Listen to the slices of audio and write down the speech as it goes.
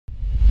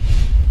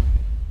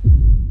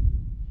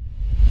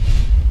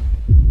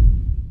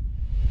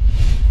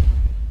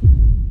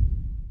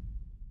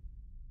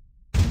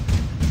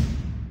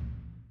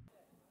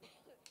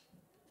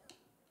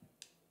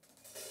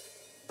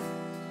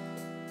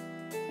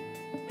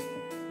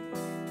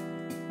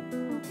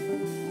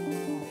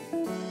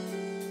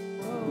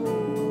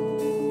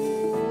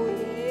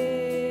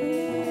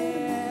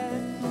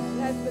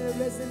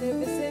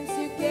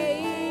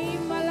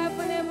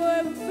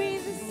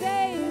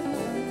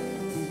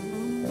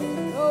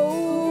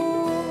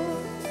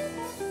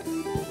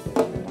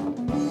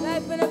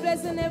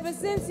blessing ever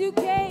since you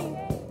came.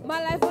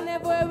 My life will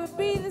never ever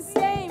be the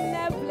same.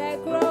 That black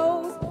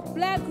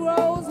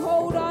rose,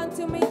 hold on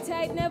to me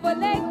tight, never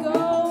let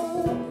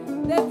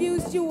go. They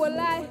views you a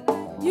lie.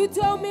 You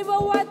told me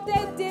about what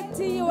they did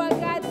to you. I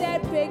got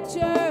that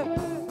picture,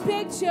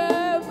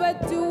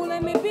 but do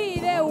let me be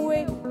that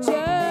witcher.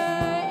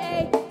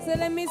 Hey, so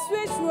let me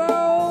switch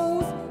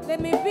roles. Let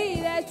me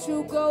be that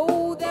true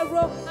gold. That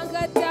rope,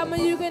 uncut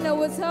diamond, you can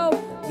always hold.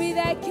 Be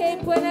that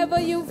cape whenever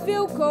you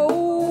feel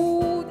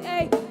cold.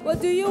 Hey, what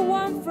do you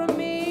want from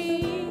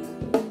me?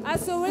 I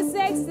saw it's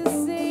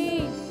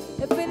ecstasy.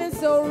 The feeling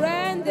so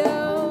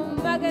random,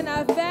 I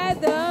cannot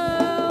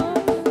fathom.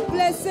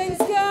 Blessings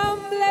come,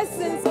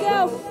 blessings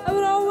go. I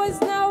would always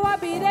know I'll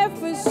be there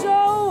for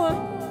sure.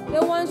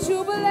 The one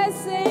true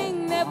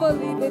blessing, never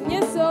leaving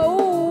your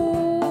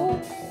soul.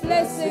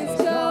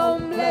 Blessings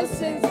come,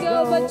 blessings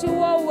go, but you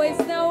always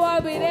know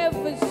I'll be there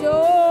for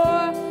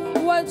sure.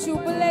 One true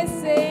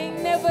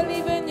blessing, never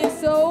leaving your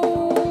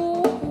soul.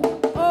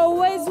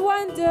 Always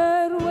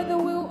wondered whether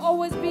we'll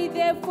always be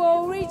there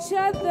for each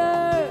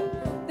other.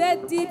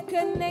 That deep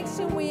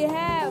connection we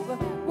have,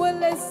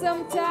 will it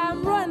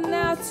sometime run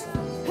out?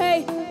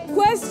 Hey,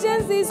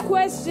 these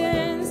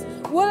questions,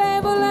 will I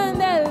ever learn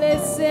that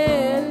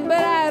lesson?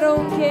 But I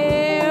don't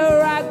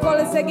care, I call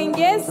it second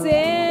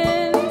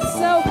guessing.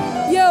 So,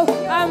 yo,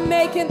 I'm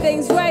making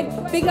things right,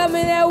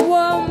 becoming that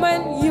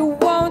woman you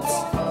want.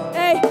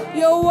 Hey,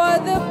 your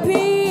other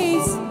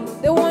piece,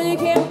 the one you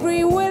can't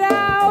breathe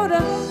without.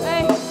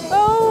 Hey,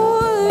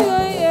 oh,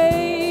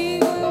 hey,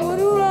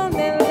 you learn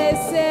that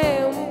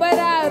lesson, but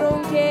I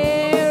don't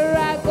care,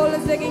 I call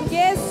it second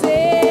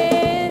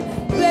guessing.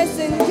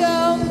 Blessings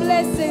come,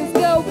 blessings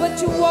go, but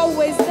you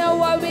always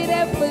know I'll be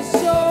there for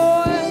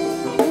sure.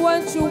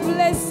 One true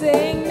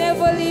blessing,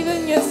 never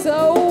leaving your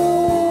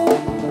soul.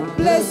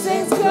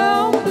 Blessings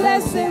come,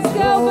 blessings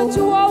go, but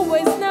you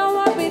always know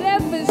I'll be there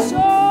for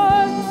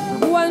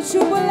sure. One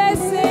true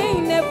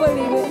blessing, never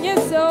leaving your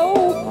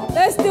soul.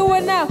 Let's do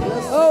it now.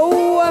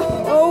 Oh,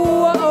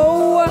 oh,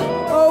 oh,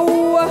 oh,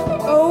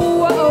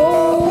 oh,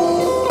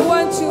 oh.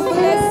 One true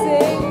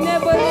blessing,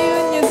 never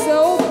leaving your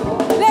soul.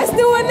 Let's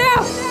do it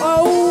now. Oh,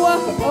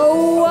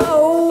 oh,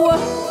 oh,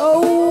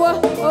 oh,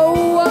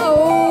 oh,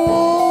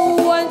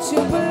 oh. One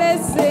true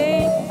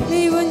blessing,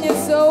 leaving your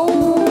soul.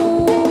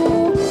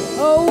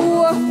 Oh,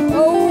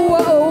 oh,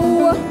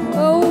 oh,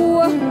 oh,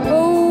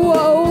 oh,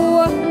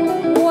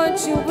 oh. One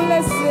true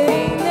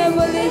blessing,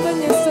 never leaving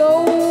your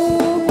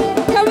soul.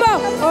 Come on.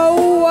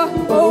 Oh,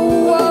 oh,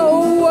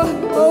 oh,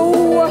 oh,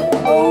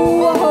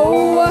 oh,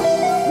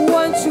 oh.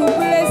 One true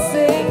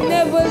blessing,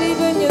 never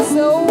leaving your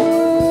soul.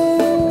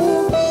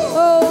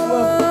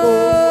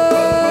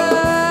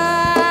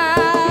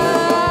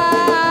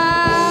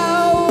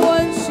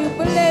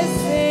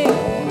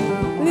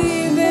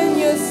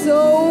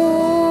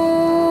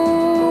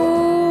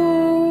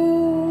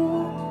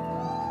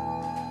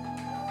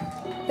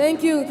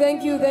 Thank you,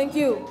 thank you, thank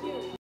you.